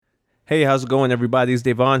Hey, how's it going, everybody? It's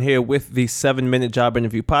Devon here with the 7-Minute Job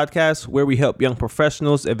Interview Podcast, where we help young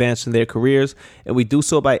professionals advance in their careers, and we do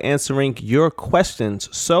so by answering your questions.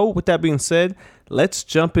 So, with that being said, let's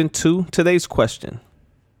jump into today's question.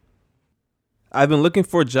 I've been looking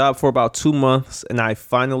for a job for about 2 months, and I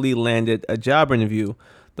finally landed a job interview.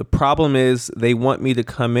 The problem is they want me to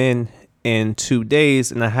come in 2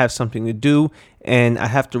 days, and I have something to do, and I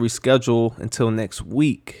have to reschedule until next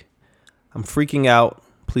week. I'm freaking out.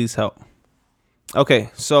 Please help. Okay,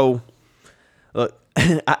 so look,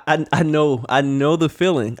 I know the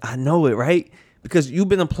feeling. I know it, right? Because you've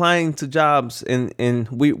been applying to jobs, and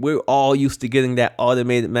we're all used to getting that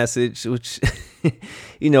automated message, which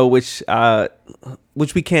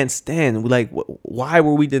which we can't stand. Like, why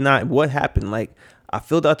were we denied? What happened? Like, I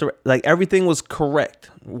filled out everything was correct.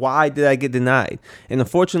 Why did I get denied? And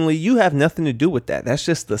unfortunately, you have nothing to do with that. That's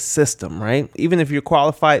just the system, right? Even if you're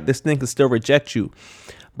qualified, this thing can still reject you.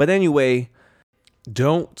 But anyway,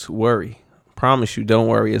 don't worry. Promise you, don't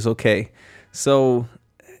worry. It's okay. So,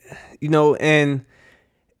 and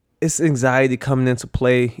it's anxiety coming into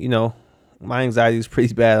play. My anxiety is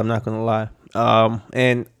pretty bad. I'm not going to lie.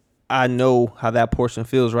 And I know how that portion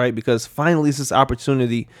feels, right? Because finally it's this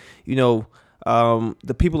opportunity, the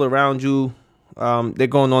people around you, they're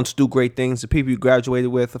going on to do great things. The people you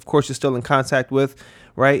graduated with, of course, you're still in contact with,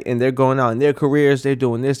 right? And they're going out in their careers. They're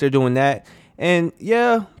doing this, they're doing that. And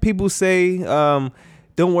yeah, people say,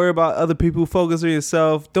 don't worry about other people. Focus on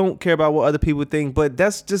yourself. Don't care about what other people think. But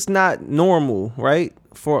that's just not normal, right?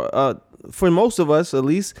 For most of us, at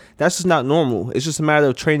least, that's just not normal. It's just a matter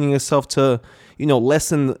of training yourself to,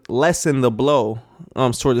 lessen the blow,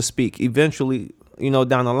 so to speak, eventually,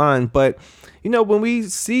 down the line. But, when we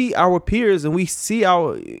see our peers and we see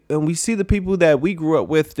the people that we grew up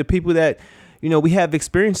with, the people that, we have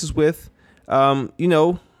experiences with,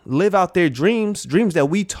 live out their dreams that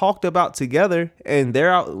we talked about together, and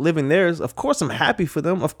they're out living theirs. Of course, I'm happy for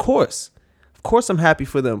them. Of course, I'm happy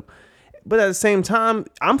for them. But at the same time,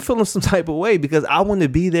 I'm feeling some type of way because I want to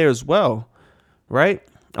be there as well, right?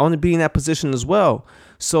 I want to be in that position as well.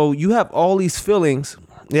 So you have all these feelings.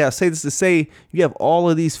 Yeah, I say this to say you have all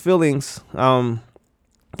of these feelings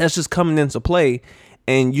that's just coming into play,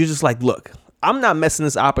 and you're just like, look, I'm not messing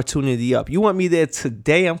this opportunity up. You want me there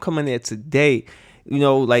today? I'm coming there today. You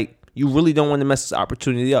really don't want to mess this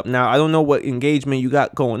opportunity up. Now, I don't know what engagement you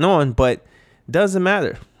got going on, but doesn't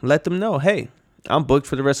matter. Let them know, hey, I'm booked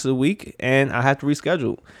for the rest of the week and I have to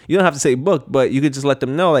reschedule. You don't have to say booked, but you could just let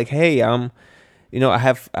them know, like, hey, I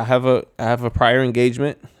have a prior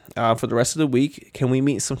engagement for the rest of the week. Can we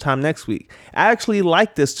meet sometime next week? I actually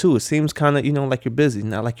like this too. It seems kind of, like you're busy,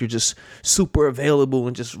 not like you're just super available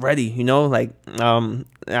and just ready, now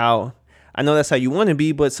I know that's how you want to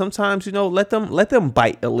be, but sometimes, let them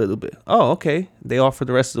bite a little bit. Oh, okay. They off for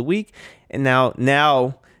the rest of the week. And now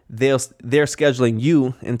they're scheduling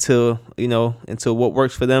you until what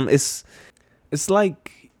works for them. It's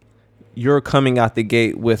like you're coming out the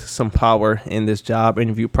gate with some power in this job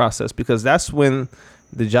interview process, because that's when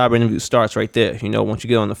the job interview starts right there. Once you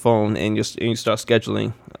get on the phone and you start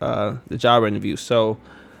scheduling the job interview. So,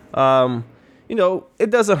 it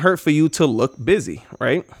doesn't hurt for you to look busy,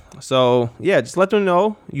 right? So, yeah, just let them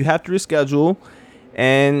know you have to reschedule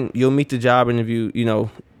and you'll meet the job interview.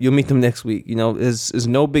 You'll meet them next week. It's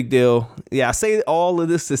no big deal. Yeah, I say all of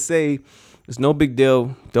this to say it's no big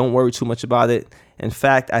deal. Don't worry too much about it. In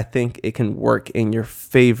fact, I think it can work in your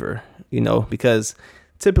favor, because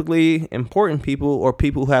typically important people or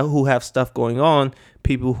people who have stuff going on,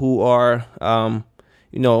 people who are, hard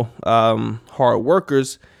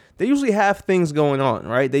workers, they usually have things going on,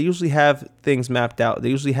 right? They usually have things mapped out. They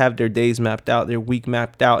usually have their days mapped out, their week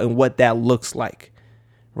mapped out, and what that looks like,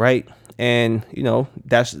 right? And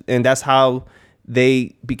that's how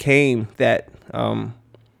they became that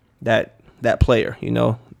player,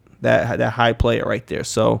 that high player right there.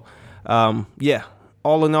 So, yeah,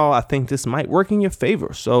 all in all, I think this might work in your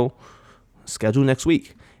favor. So, schedule next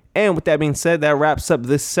week. And with that being said, that wraps up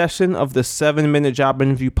this session of the 7-Minute Job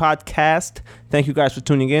Interview Podcast. Thank you guys for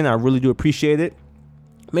tuning in. I really do appreciate it.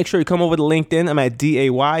 Make sure you come over to LinkedIn. I'm at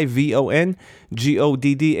DayvonGoddard.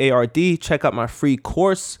 Check out my free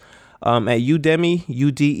course at Udemy,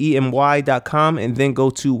 udemy.com, and then go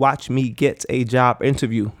to Watch Me Get a Job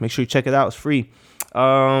Interview. Make sure you check it out. It's free.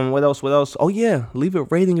 What else? Oh yeah, leave a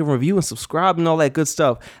rating and review and subscribe and all that good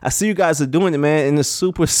stuff. I see you guys are doing it, man, and it's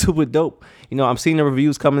super, super dope. I'm seeing the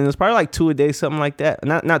reviews coming in. It's probably like 2 a day, something like that.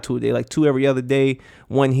 Not 2 a day, like 2 every other day,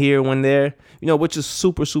 1 here, 1 there, which is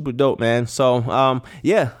super, super dope, man. So,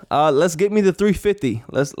 let's get me the 350.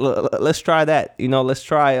 Let's try that.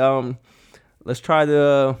 Let's try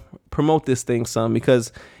the promote this thing some,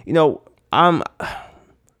 because, you know,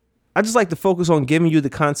 I just like to focus on giving you the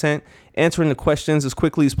content, answering the questions as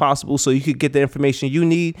quickly as possible so you could get the information you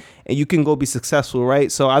need and you can go be successful,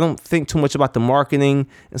 right? So I don't think too much about the marketing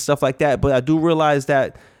and stuff like that, but I do realize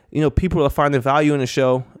that, you know, people are finding value in the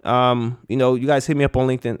show. You know, you guys hit me up on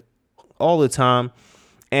LinkedIn all the time,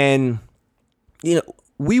 and, you know,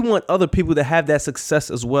 we want other people to have that success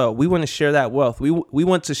as well. We want to share that wealth. We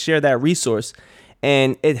want to share that resource,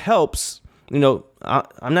 and it helps. You know,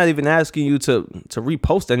 I'm not even asking you to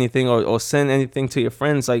repost anything or send anything to your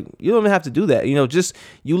friends. Like, you don't even have to do that. You know, just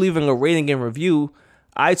you leaving a rating and review,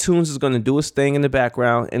 iTunes is going to do its thing in the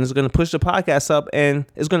background, and it's going to push the podcast up, and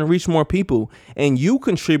it's going to reach more people, and you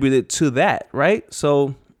contributed to that, right?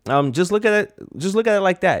 So just look at it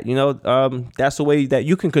like that. You know, that's the way that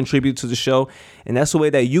you can contribute to the show, and that's the way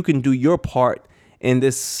that you can do your part in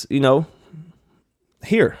this, you know,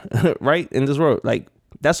 here, right, in this world. Like,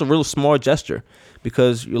 that's a real small gesture,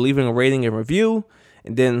 because you're leaving a rating and review,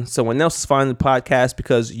 and then someone else is finding the podcast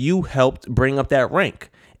because you helped bring up that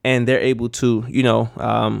rank, and they're able to, you know,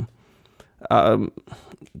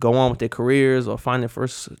 go on with their careers or find their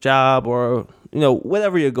first job, or, you know,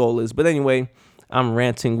 whatever your goal is. But anyway, I'm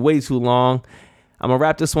ranting way too long. I'm going to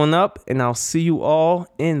wrap this one up, and I'll see you all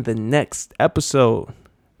in the next episode.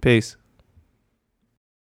 Peace.